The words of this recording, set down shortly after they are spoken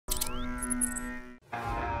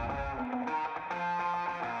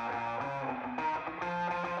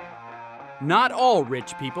Not all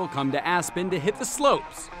rich people come to Aspen to hit the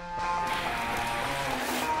slopes.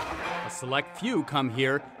 A select few come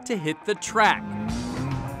here to hit the track.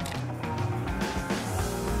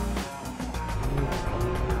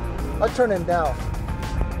 I'll turn him down.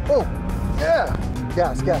 Oh, yeah.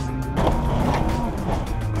 Gas, gas.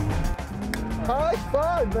 High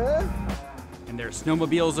five, man. And their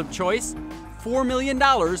snowmobiles of choice, $4 million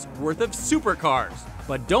worth of supercars.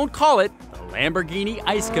 But don't call it the Lamborghini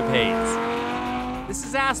Ice Capades. This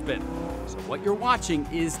is Aspen, so what you're watching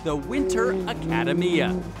is the Winter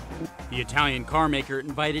Academia. The Italian car maker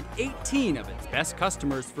invited 18 of its best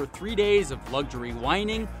customers for 3 days of luxury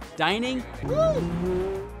wining, dining,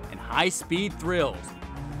 and high-speed thrills.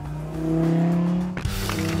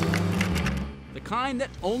 The kind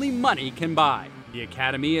that only money can buy. The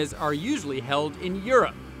Academias are usually held in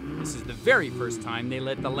Europe. This is the very first time they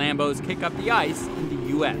let the Lambos kick up the ice in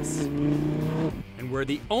the US. And we're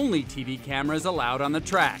the only TV cameras allowed on the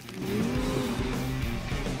track.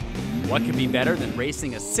 What could be better than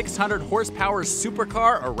racing a 600 horsepower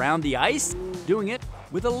supercar around the ice? Doing it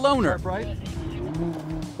with a loaner. Right?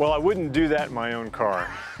 Well, I wouldn't do that in my own car.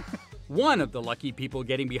 One of the lucky people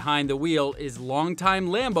getting behind the wheel is longtime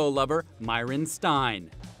Lambo lover Myron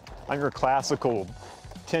Stein. I'm your classical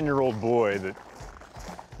 10-year-old boy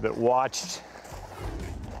that watched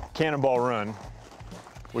Cannonball Run,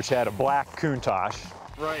 which had a black Countach,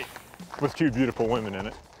 right, with two beautiful women in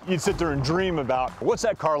it. You'd sit there and dream about, what's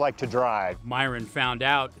that car like to drive? Myron found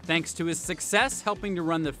out thanks to his success helping to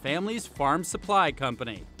run the family's farm supply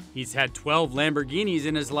company. He's had 12 Lamborghinis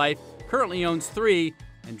in his life, currently owns 3,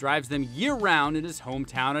 and drives them year-round in his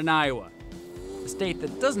hometown in Iowa, a state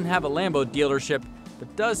that doesn't have a Lambo dealership,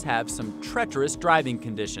 but does have some treacherous driving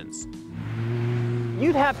conditions.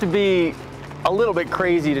 You'd have to be a little bit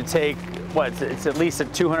crazy to take, it's at least a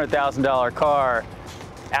 $200,000 car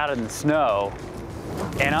out in the snow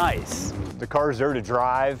and ice. The car's there to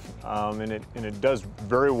drive, and it does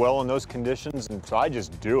very well in those conditions, and so I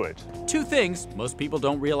just do it. 2 things most people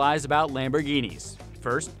don't realize about Lamborghinis.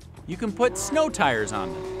 First, you can put snow tires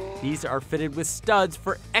on them. These are fitted with studs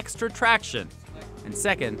for extra traction. And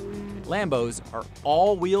second, Lambos are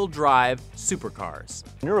all-wheel drive supercars.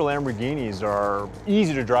 Newer Lamborghinis are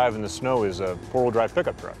easy to drive in the snow as a 4-wheel drive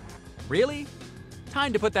pickup truck. Really?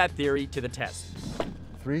 Time to put that theory to the test.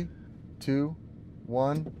 3, 2,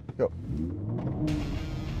 1, go.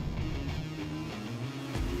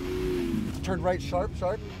 Turn right, sharp,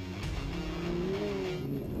 sharp.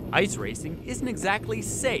 Ice racing isn't exactly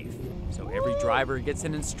safe, so every driver gets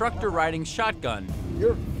an instructor riding shotgun.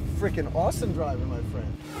 You're a freaking awesome driver, my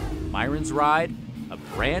friend. Myron's ride, a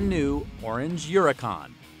brand new orange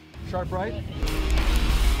Huracan. Sharp right.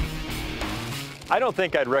 I don't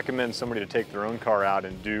think I'd recommend somebody to take their own car out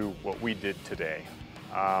and do what we did today.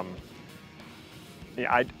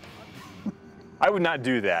 Yeah, I would not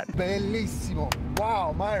do that. Bellissimo.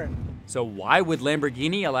 Wow, Myron. So why would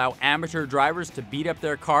Lamborghini allow amateur drivers to beat up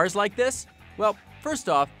their cars like this? Well, first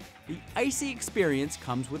off, the icy experience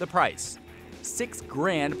comes with a price. $6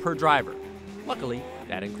 grand per driver. Luckily,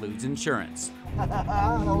 that includes insurance. That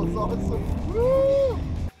was awesome. Woo!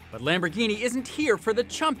 But Lamborghini isn't here for the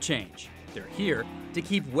chump change. They're here to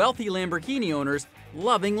keep wealthy Lamborghini owners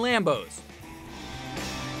loving Lambos.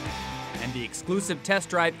 And the exclusive test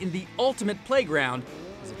drive in the ultimate playground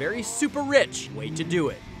is a very super rich way to do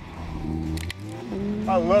it.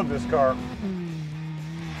 I love this car.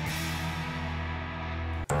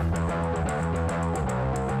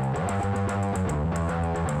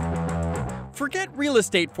 Forget real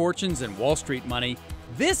estate fortunes and Wall Street money.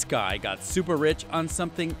 This guy got super rich on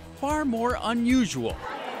something far more unusual: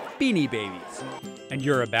 Beanie Babies. And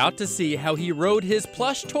you're about to see how he rode his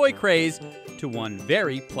plush toy craze to one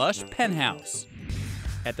very plush penthouse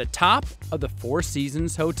at the top of the Four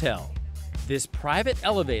Seasons Hotel. This private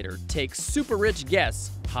elevator takes super rich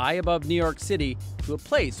guests high above New York City to a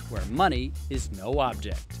place where money is no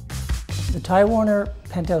object. The Ty Warner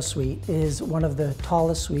Penthouse Suite is one of the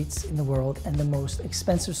tallest suites in the world and the most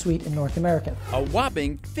expensive suite in North America. A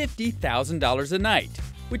whopping $50,000 a night,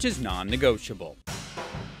 which is non-negotiable.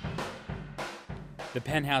 The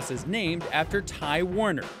penthouse is named after Ty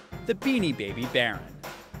Warner, the Beanie Baby Baron.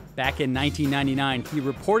 Back in 1999, he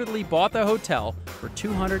reportedly bought the hotel for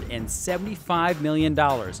 $275 million.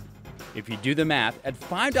 If you do the math, at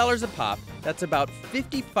 $5 a pop, that's about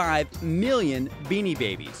 55 million Beanie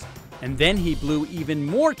Babies. And then he blew even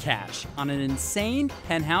more cash on an insane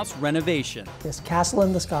penthouse renovation. This castle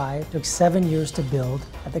in the sky took 7 years to build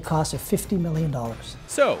at the cost of $50 million.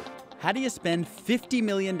 So, how do you spend $50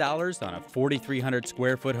 million on a 4,300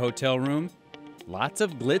 square foot hotel room? Lots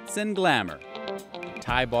of glitz and glamour.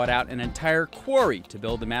 Ty bought out an entire quarry to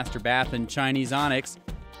build the master bath in Chinese onyx.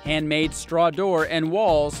 Handmade straw door and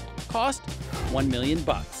walls cost $1 million.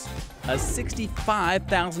 A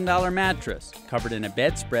 $65,000 mattress covered in a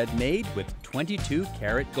bedspread made with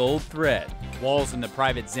 22-karat gold thread. Walls in the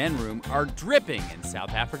private Zen room are dripping in South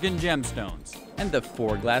African gemstones. And the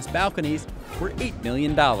 4 glass balconies were $8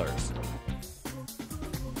 million.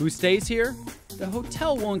 Who stays here? The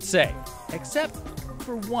hotel won't say, except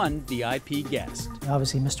for one VIP guest.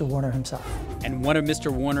 Obviously, Mr. Warner himself. And one of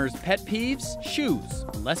Mr. Warner's pet peeves? Shoes.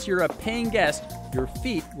 Unless you're a paying guest, your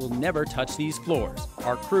feet will never touch these floors.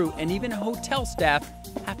 Our crew and even hotel staff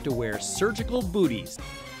have to wear surgical booties.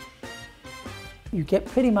 You get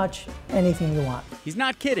pretty much anything you want. He's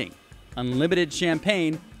not kidding. Unlimited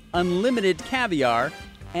champagne, unlimited caviar,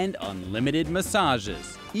 and unlimited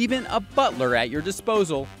massages. Even a butler at your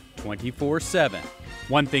disposal 24/7.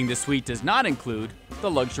 One thing the suite does not include,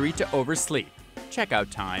 the luxury to oversleep. Checkout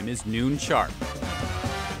time is noon sharp.